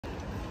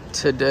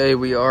Today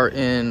we are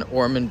in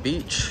Ormond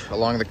Beach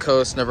along the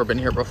coast. Never been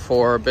here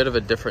before. A bit of a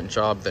different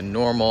job than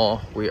normal.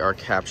 We are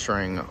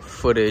capturing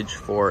footage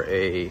for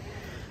a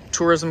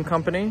tourism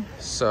company.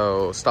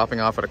 So stopping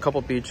off at a couple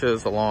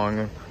beaches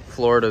along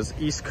Florida's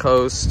east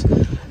coast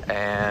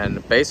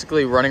and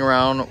basically running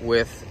around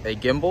with a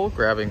gimbal,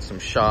 grabbing some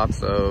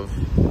shots of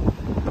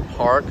the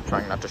park,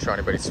 trying not to show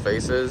anybody's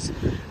faces,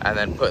 and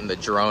then putting the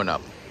drone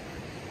up.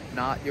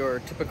 Not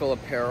your typical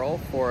apparel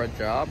for a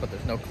job, but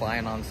there's no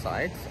client on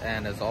site,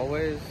 and as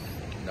always,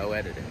 no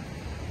editing.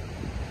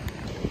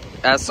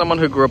 As someone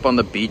who grew up on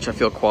the beach, I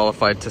feel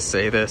qualified to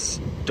say this: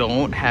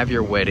 don't have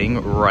your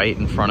wedding right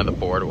in front of the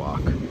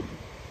boardwalk.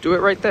 Do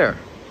it right there,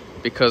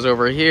 because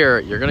over here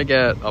you're gonna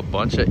get a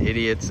bunch of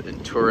idiots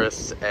and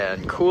tourists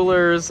and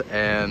coolers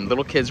and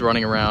little kids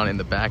running around in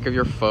the back of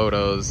your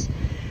photos,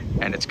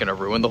 and it's gonna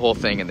ruin the whole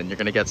thing. And then you're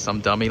gonna get some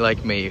dummy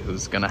like me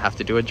who's gonna have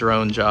to do a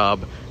drone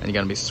job, and you're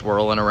gonna be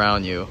swirling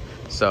around you.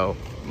 So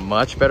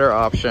much better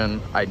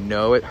option. I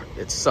know it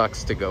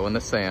sucks to go in the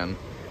sand,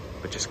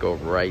 but just go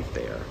right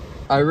there.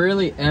 I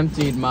really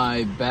emptied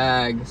my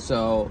bag,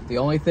 so the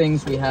only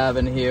things we have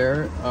in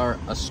here are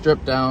a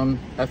stripped down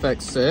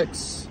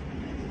FX6,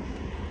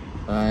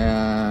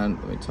 and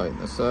let me tighten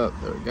this up,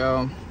 there we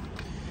go.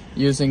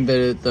 Using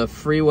the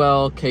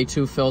Freewell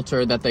K2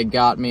 filter that they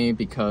got me,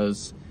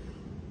 because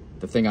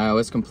the thing I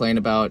always complain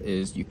about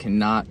is you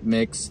cannot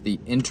mix the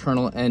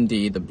internal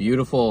ND, the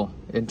beautiful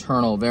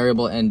internal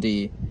variable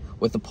ND,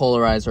 with the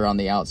polarizer on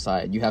the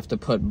outside. You have to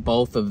put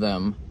both of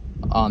them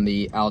on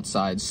the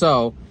outside.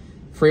 So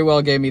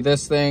Freewell gave me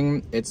this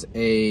thing. It's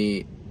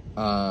a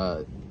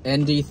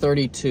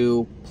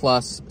ND32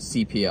 plus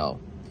CPL.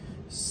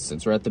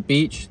 Since we're at the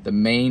beach, the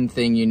main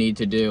thing you need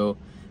to do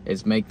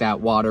is make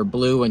that water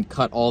blue and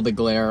cut all the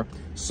glare.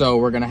 So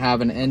we're gonna have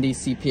an ND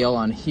CPL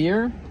on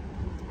here.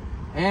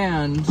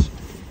 And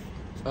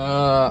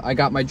I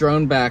got my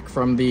drone back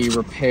from the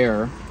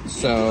repair.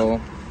 So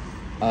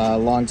a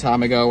long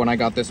time ago when I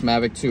got this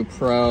Mavic 2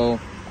 Pro,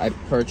 I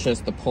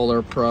purchased the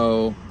Polar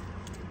Pro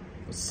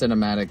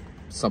cinematic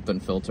something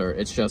filter.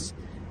 It's just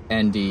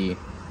ND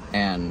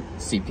and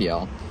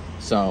CPL.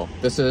 So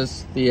this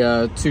is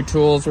the two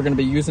tools we're going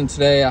to be using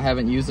today. I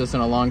haven't used this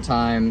in a long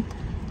time.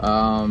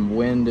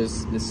 Wind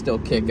is still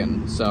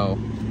kicking, so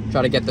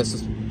try to get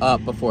this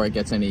up before it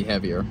gets any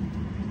heavier.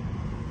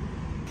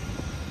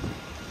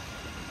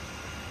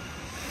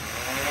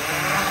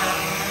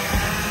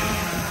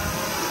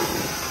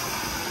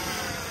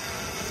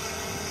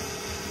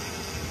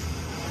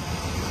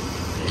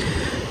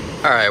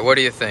 All right, what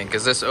do you think?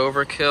 Is this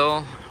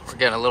overkill? We're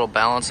getting a little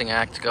balancing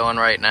act going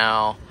right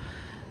now.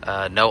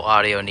 No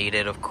audio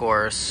needed, of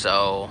course.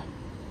 So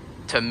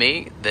to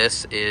me,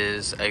 this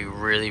is a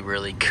really,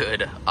 really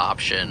good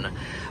option.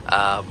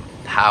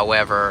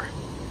 However,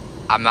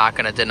 I'm not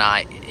gonna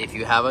deny, if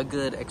you have a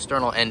good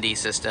external ND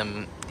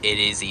system, it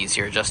is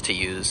easier just to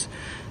use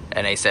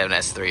an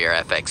A7S3 or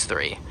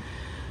FX3.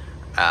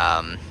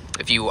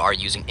 If you are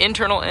using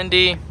internal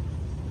ND,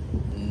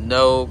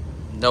 no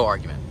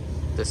argument.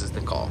 This is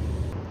the call.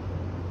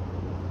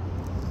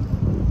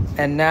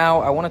 And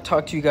now I want to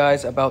talk to you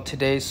guys about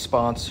today's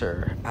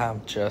sponsor.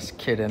 I'm just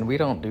kidding. We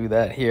don't do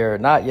that here.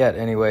 Not yet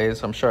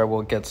anyways. I'm sure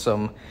we'll get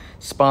some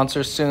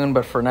sponsors soon,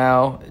 but for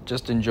now,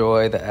 just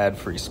enjoy the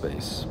ad-free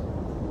space.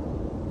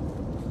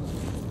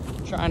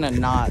 I'm trying to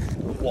not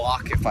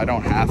walk if I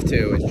don't have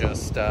to, and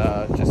just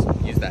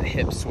use that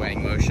hip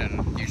swaying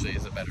motion. Usually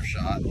is a better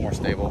shot, more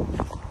stable.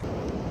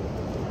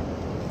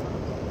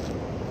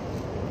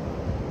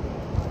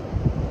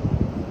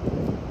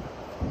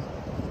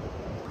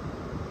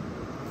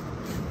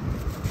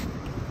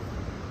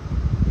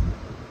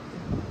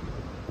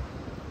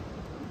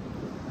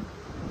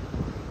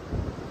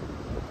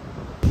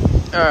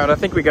 All right, I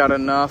think we got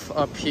enough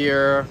up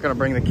here. I'm gonna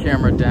bring the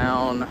camera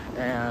down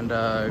and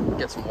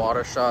get some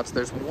water shots.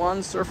 There's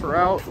one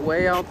surfer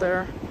way out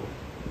there,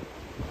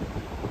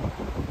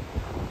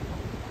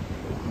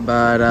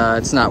 but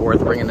it's not worth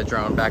bringing the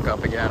drone back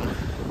up again.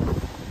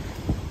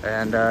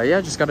 And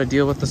yeah, just gotta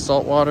deal with the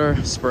saltwater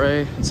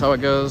spray. That's how it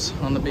goes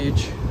on the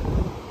beach.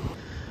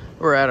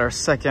 We're at our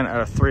second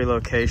out of 3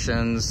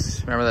 locations.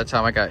 Remember that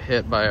time I got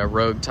hit by a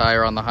rogue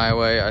tire on the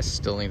highway? I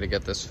still need to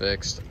get this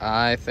fixed.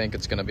 I think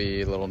it's gonna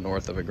be a little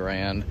north of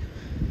 $1,000.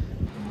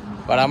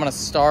 But I'm gonna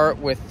start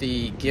with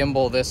the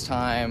gimbal this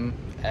time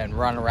and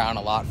run around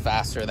a lot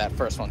faster. That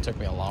first one took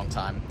me a long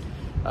time.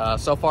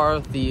 So far,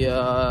 the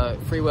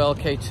Freewell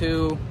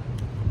K2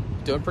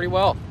 doing pretty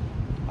well.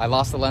 I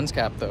lost the lens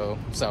cap though,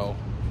 so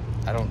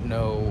I don't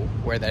know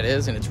where that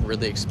is, and it's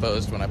really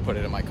exposed when I put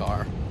it in my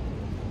car.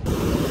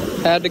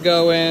 Had to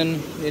go in,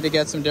 need to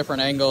get some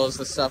different angles.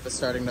 The stuff is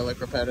starting to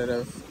look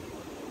repetitive.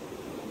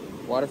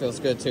 Water feels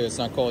good too, it's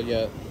not cold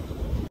yet.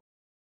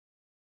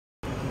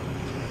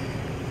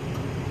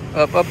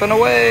 Up, up and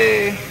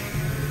away!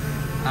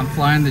 I'm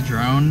flying the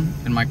drone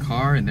in my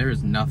car, and there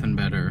is nothing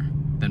better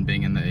than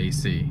being in the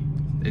AC.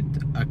 It's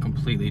a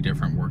completely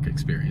different work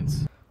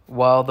experience.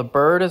 While the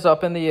bird is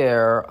up in the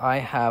air, I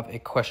have a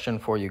question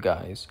for you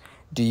guys.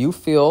 Do you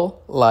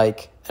feel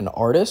like an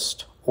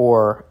artist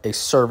or a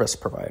service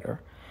provider.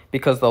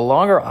 Because the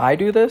longer I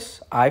do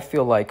this, I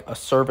feel like a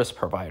service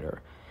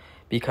provider,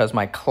 because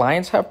my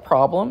clients have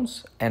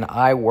problems and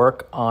I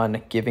work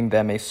on giving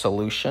them a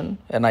solution,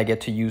 and I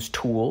get to use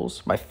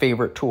tools. My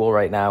favorite tool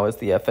right now is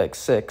the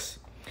FX6,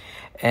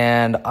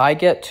 and I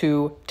get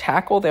to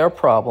tackle their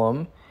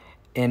problem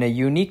in a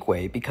unique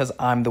way because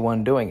I'm the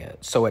one doing it.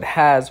 So it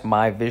has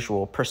my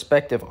visual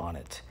perspective on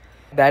it.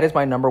 That is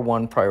my number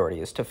one priority,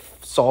 is to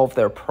solve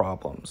their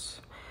problems.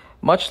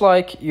 Much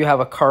like you have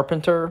a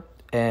carpenter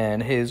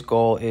and his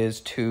goal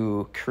is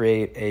to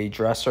create a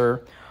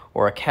dresser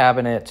or a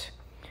cabinet,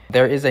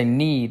 there is a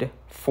need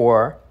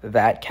for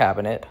that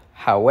cabinet.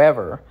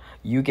 However,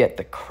 you get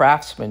the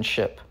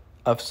craftsmanship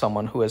of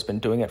someone who has been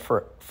doing it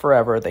for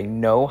forever. They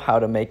know how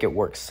to make it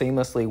work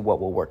seamlessly, what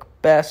will work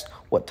best,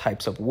 what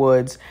types of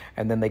woods,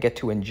 and then they get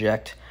to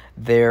inject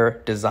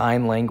their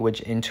design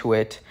language into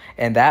it.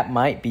 And that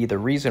might be the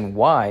reason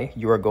why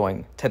you are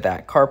going to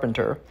that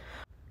carpenter.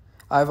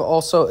 I've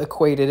also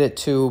equated it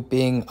to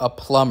being a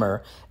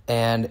plumber.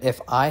 And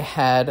if I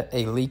had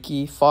a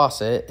leaky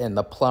faucet and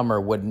the plumber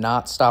would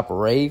not stop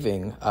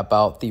raving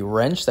about the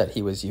wrench that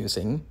he was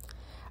using,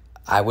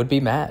 I would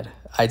be mad.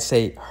 I'd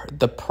say,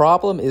 the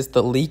problem is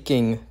the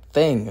leaking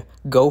thing.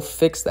 Go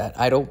fix that.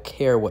 I don't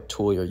care what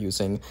tool you're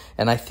using.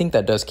 And I think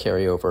that does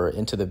carry over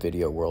into the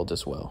video world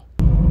as well.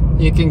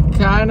 You can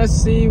kind of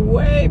see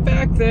way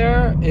back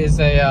there is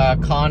a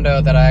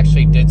condo that I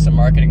actually did some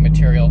marketing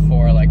material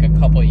for like a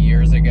couple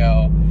years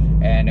ago.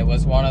 And it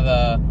was one of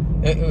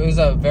it was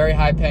a very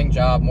high paying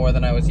job, more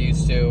than I was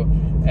used to.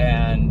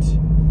 And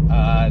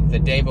the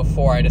day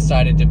before I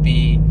decided to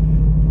be,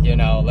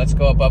 let's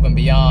go above and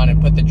beyond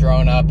and put the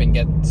drone up and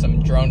get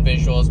some drone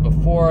visuals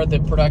before the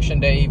production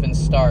day even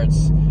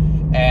starts.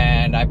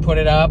 And I put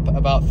it up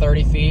about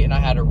 30 feet and I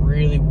had a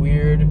really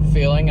weird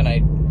feeling, and I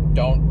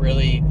don't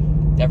really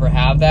ever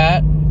have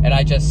that. And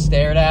I just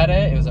stared at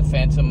it. It was a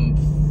Phantom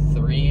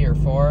 3 or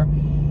 4.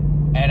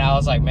 And I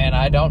was like, man,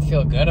 I don't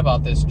feel good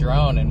about this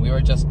drone. And we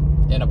were just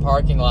in a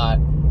parking lot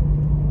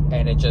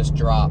and it just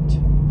dropped.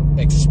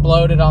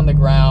 Exploded on the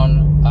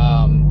ground.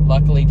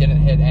 Luckily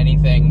didn't hit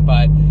anything,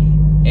 but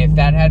if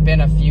that had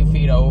been a few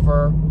feet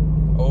over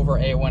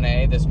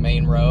A1A, this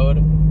main road,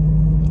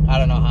 I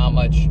don't know how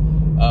much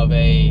of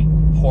a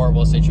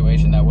horrible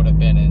situation that would have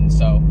been in.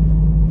 So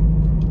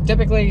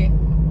typically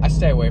I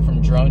stay away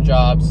from drone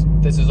jobs.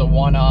 This is a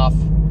one-off.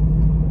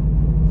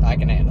 I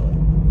can handle it.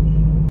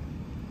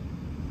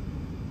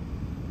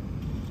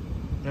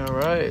 All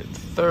right,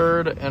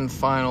 third and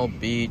final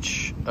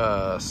beach,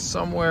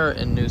 somewhere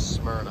in New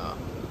Smyrna.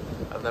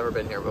 I've never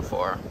been here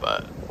before,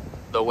 but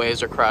the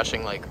waves are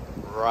crashing like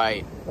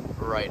right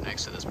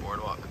next to this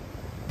boardwalk.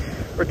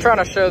 We're trying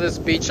to show this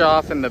beach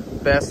off in the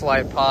best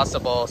light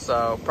possible,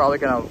 so probably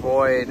gonna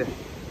avoid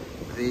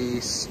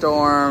the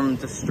storm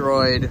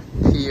destroyed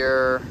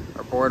pier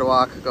or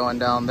boardwalk going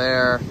down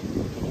there.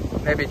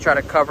 Maybe try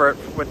to cover it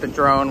with the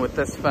drone with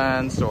this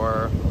fence,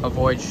 or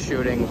avoid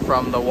shooting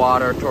from the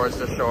water towards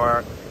the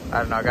shore. I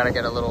don't know, I gotta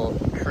get a little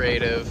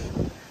creative.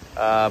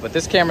 But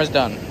this camera's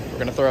done. We're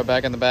gonna throw it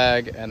back in the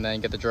bag and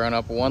then get the drone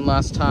up one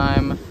last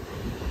time.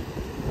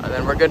 And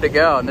then we're good to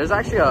go. And there's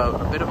actually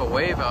a bit of a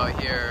wave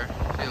out here.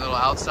 See a little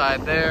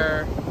outside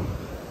there.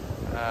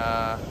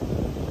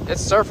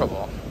 It's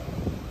surfable.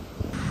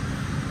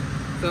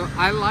 So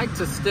I like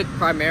to stick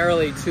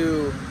primarily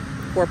to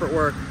corporate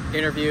work,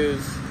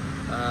 interviews,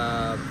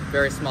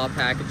 very small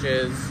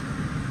packages.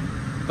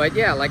 But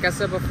yeah, like I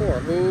said before,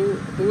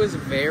 who is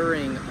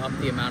varying up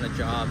the amount of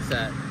jobs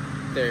that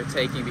they're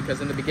taking? Because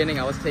in the beginning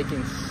I was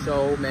taking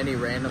so many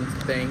random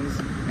things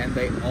and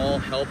they all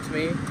helped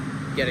me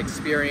get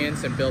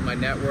experience and build my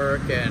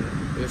network, and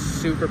it was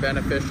super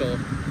beneficial.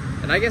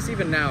 And I guess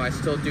even now I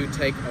still do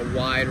take a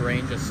wide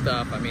range of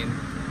stuff. I mean,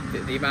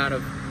 the amount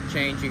of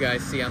change you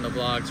guys see on the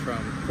vlogs, from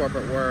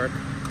corporate work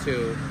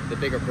to the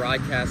bigger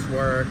broadcast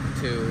work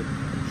to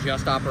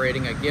just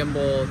operating a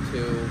gimbal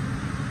to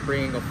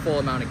bringing a full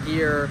amount of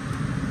gear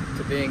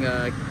to being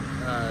a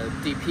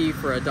DP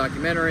for a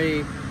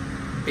documentary,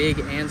 big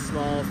and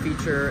small,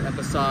 feature,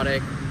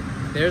 episodic.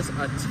 There's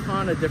a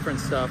ton of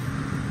different stuff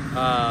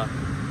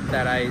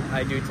that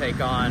I do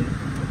take on,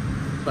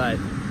 but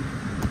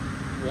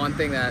one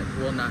thing that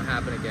will not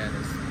happen again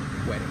is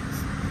weddings.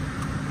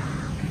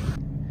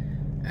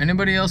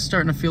 Anybody else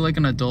starting to feel like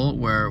an adult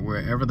where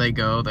wherever they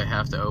go, they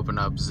have to open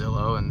up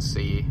Zillow and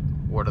see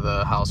what are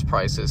the house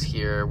prices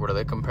here, what are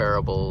the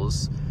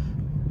comparables,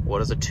 what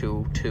does a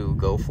 2.2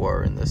 go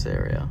for in this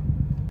area?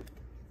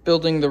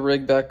 Building the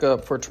rig back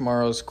up for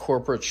tomorrow's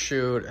corporate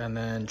shoot and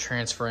then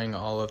transferring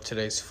all of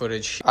today's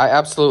footage. I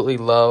absolutely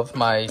love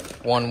my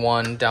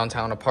 1-1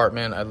 downtown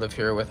apartment. I live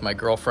here with my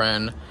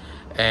girlfriend,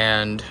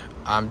 and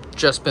I've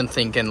just been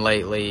thinking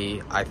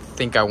lately, I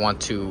think I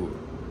want to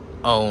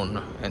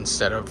own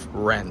instead of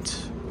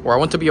rent, or I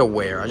want to be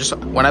aware.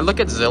 When I look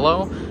at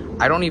Zillow,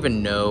 I don't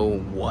even know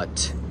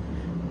what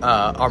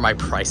are my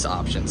price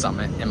options. Am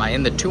I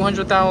in the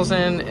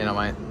 200,000 and am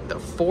I the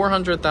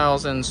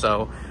 400,000?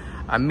 So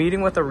I'm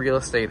meeting with a real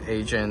estate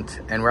agent,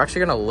 and we're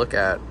actually going to look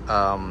at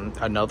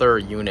another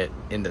unit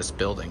in this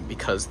building,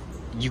 because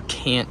you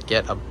can't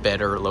get a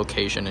better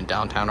location in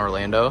downtown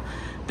Orlando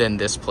than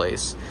this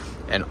place.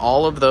 And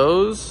all of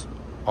those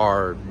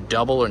are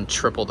double and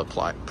triple the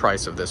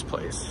price of this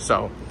place.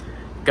 So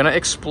gonna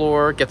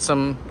explore, get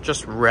some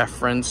just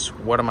reference.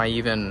 What am I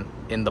even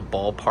in the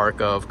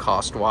ballpark of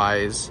cost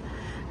wise?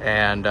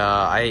 And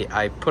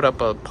I put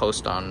up a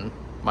post on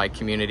my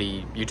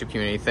community, YouTube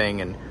community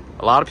thing, and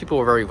a lot of people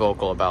were very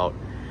vocal about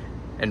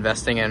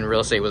investing in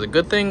real estate was a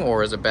good thing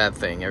or is a bad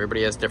thing.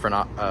 Everybody has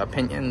different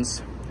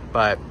opinions,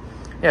 but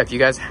yeah, if you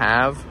guys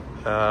have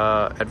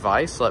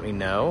advice, let me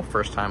know.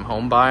 First time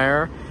home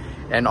buyer.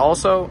 And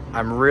also,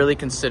 I'm really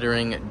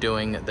considering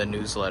doing the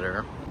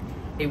newsletter.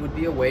 It would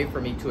be a way for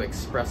me to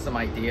express some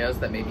ideas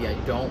that maybe I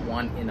don't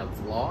want in a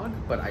vlog,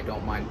 but I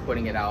don't mind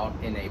putting it out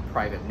in a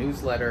private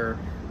newsletter.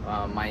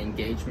 My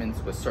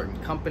engagements with certain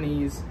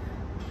companies.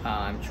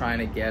 I'm trying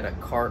to get a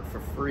cart for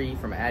free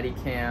from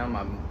Adicam.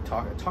 I'm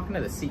talking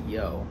to the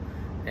CEO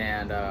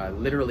and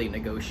literally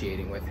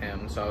negotiating with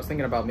him. So I was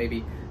thinking about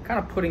maybe kind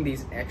of putting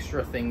these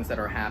extra things that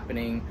are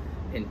happening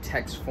in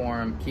text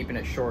form, keeping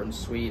it short and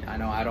sweet. I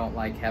know I don't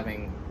like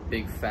having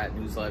big fat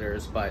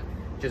newsletters, but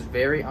just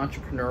very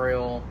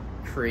entrepreneurial,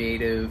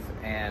 creative,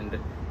 and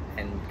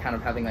kind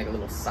of having like a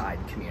little side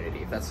community.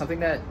 If that's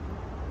something that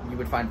you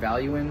would find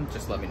value in,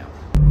 just let me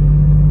know.